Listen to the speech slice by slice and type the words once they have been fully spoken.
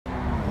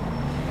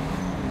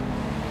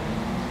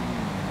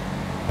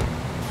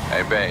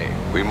babe,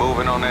 we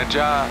moving on that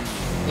job?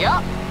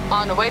 Yup,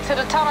 on the way to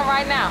the tunnel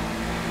right now.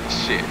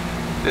 Shit,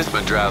 this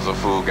Madrazo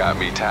fool got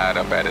me tied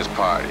up at his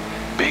party.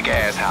 Big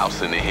ass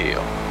house in the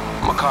hill.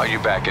 I'ma call you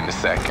back in a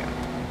second.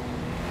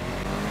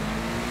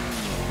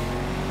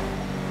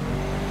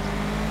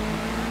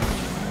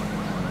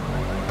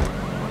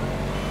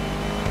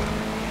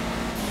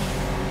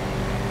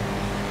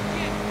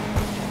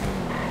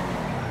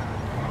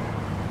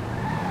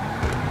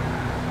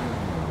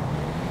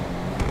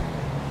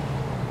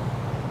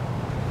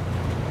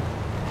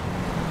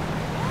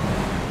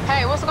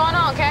 Hey, what's going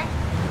on, Kay?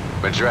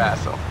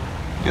 Madrazo,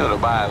 you know the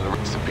violent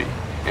recipe.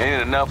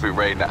 Ain't enough we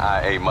raiding the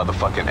IA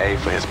motherfucking A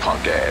for his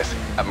punk ass.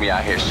 Got me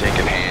out here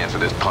shaking hands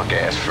with his punk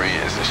ass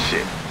friends and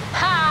shit.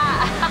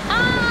 Ha!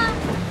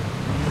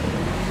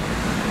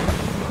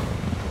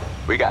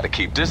 We gotta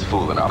keep this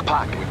fool in our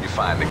pocket when you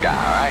find the guy,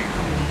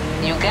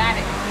 alright? You got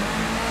it.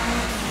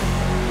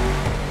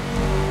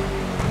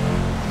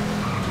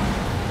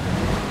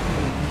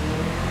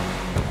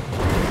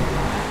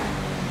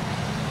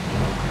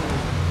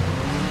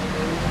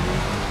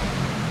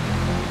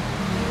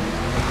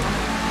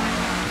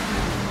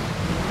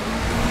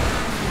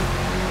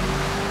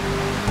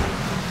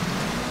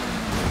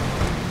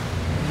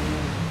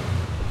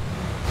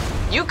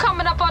 You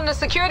coming up on the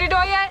security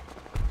door yet?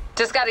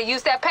 Just gotta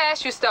use that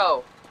pass you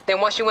stole.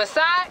 Then once you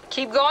inside,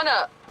 keep going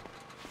up.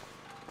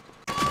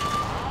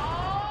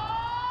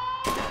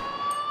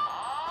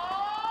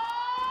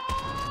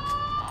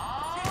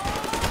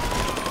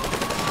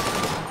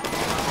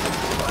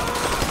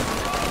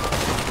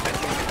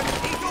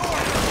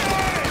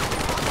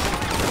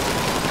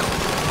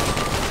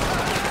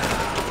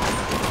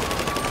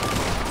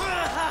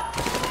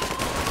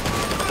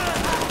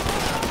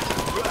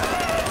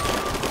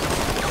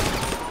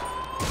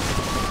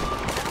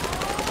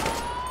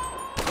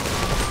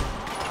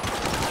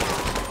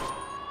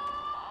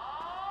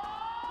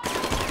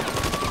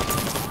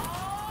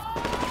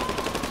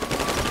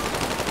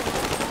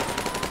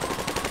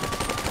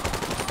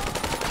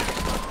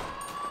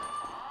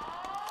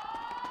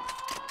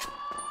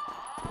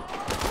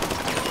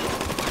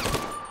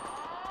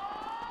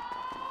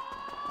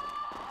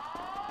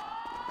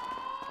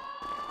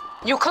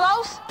 You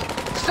close?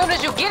 Soon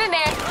as you get in there,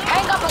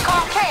 hang up and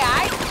call Kay,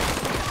 alright?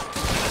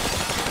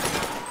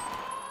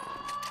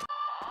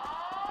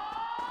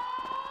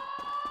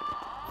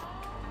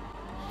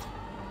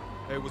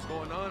 Hey, what's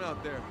going on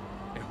out there?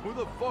 And who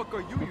the fuck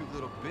are you, you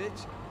little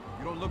bitch?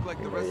 You don't look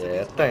like the rest of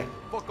these guys.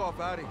 Fuck off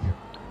out of here.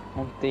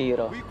 Un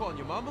tiro. Who you calling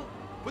your mama?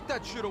 Put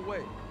that shit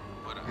away.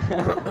 What up?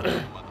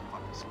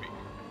 Motherfucking speaker.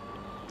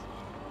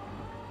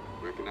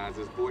 Recognize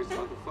this voice,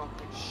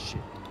 motherfucker?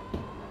 Shit.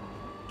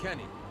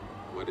 Kenny.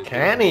 What is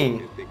Kenny. You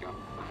didn't think I'd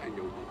find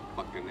your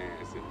motherfucking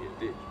ass in here,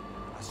 did you?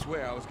 I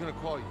swear, I was gonna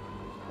call you.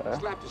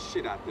 Slap the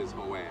shit out this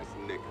whole ass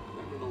nigga.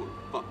 Let him know where the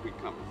fuck we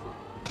coming from.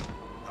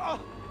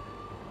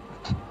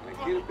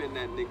 Now get up in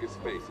that nigga's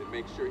face and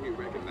make sure he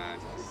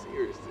recognizes how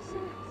serious this is.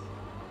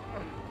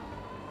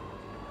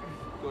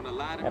 You gonna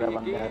lie to Era me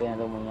again? bandeja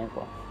de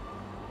muñeco.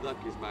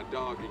 Lucky's my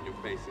dog in your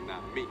face and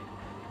not me.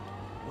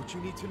 What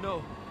you need to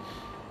know?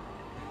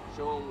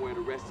 Show him where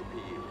the recipe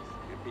is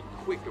and be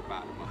quick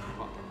about it,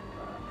 motherfucker.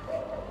 I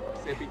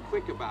said be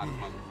quick about it,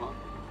 motherfucker.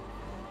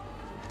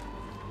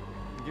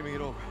 You're giving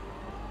it over.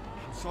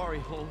 I'm sorry,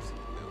 Holmes.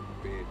 Little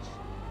bitch.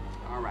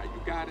 All right,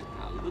 you got it?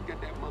 Now look at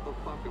that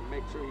motherfucker,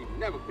 make sure he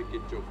never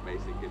forget your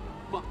face and get the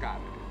fuck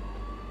out of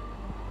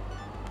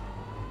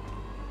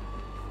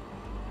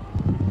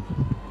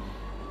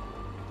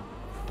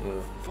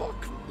there.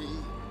 Fuck me.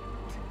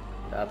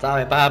 Ya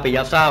sabes, papi,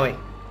 ya sabes.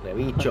 De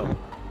bicho.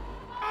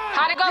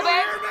 How'd it go,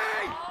 babe?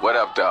 What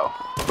up, though?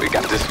 We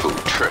got this food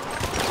tripping.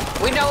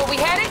 We know where we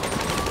headed?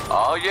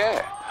 Oh,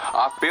 yeah.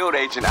 Our field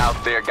agent out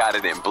there got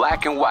it in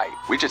black and white.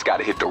 We just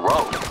gotta hit the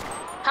road.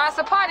 How's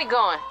the party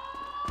going?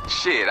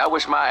 Shit, I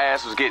wish my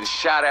ass was getting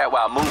shot at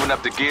while moving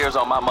up the gears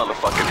on my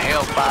motherfucking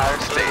hellfire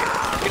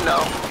instead. You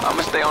know,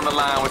 I'ma stay on the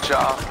line with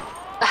y'all.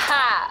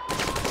 Aha!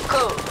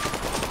 Cool.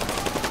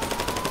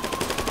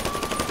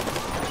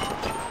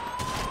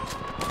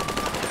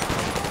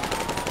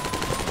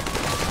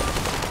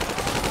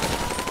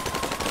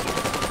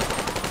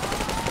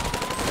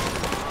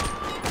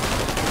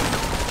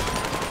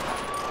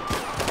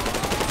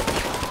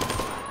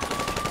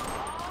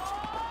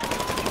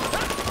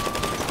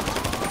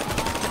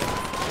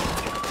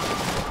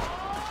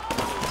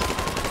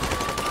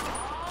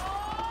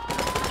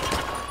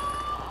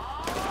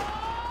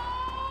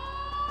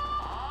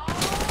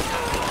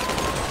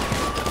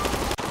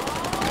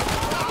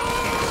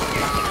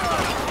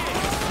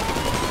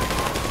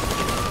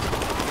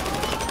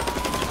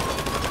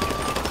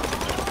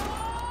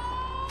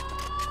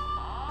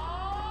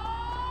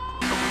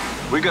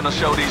 We're gonna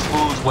show these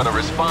fools what a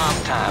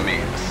response time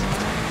is.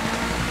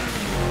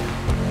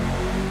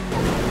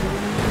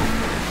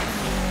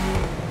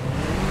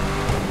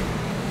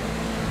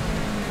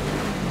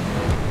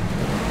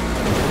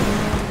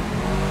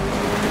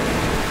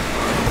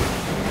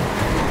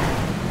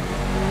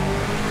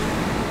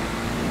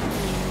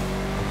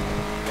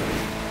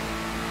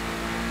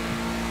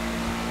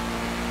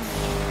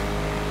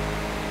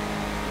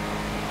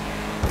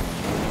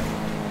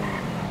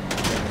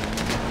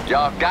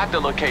 Y'all got the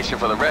location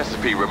for the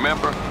recipe,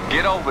 remember?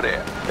 Get over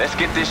there. Let's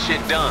get this shit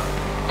done.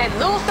 And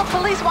lose the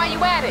police while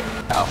you at it.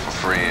 Alpha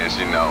friends,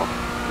 you know.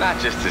 Not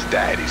just his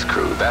daddy's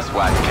crew. That's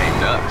why it came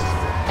to us.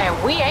 And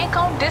we ain't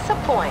gonna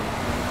disappoint.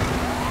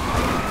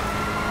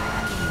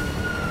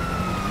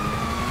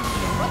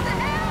 What the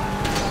hell?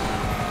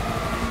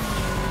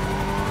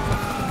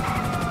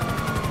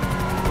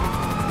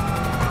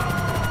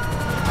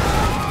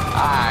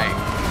 Alright,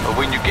 but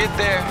when you get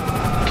there,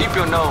 keep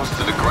your nose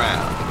to the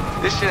ground.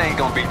 This shit ain't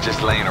gonna be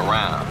just laying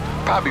around.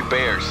 Probably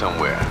buried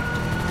somewhere.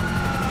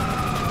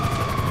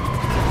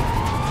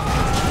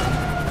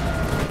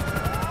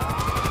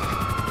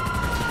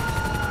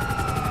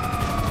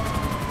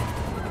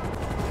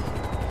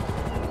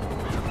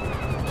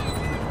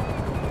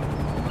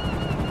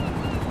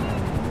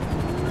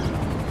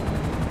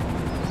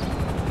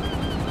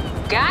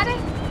 Got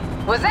it?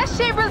 Was that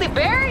shit really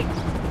buried?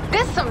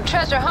 This some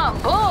treasure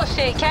hunt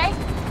bullshit, Kay.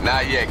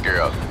 Not yet,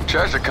 girl.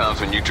 Treasure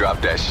comes when you drop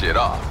that shit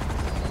off.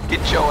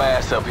 Get your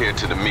ass up here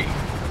to the meet.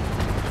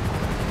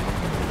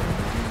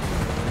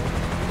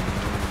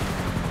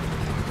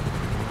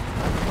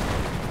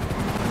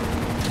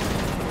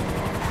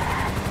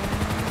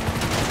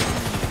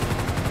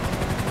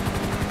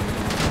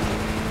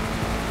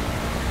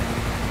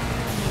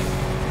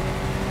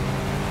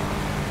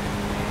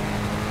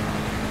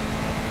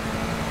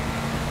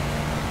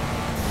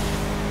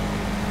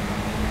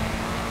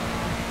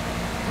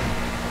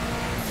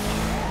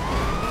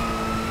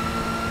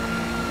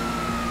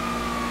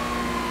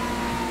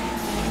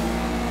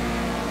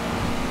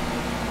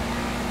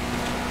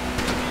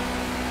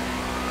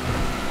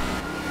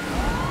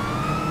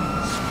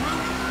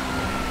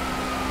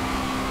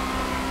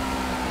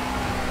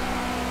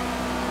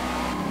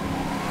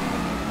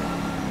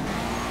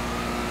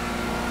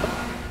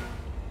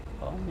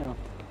 Coño.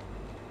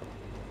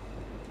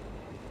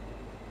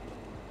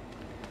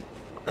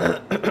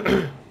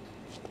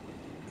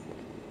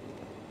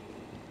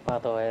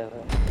 Pato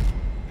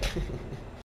ese.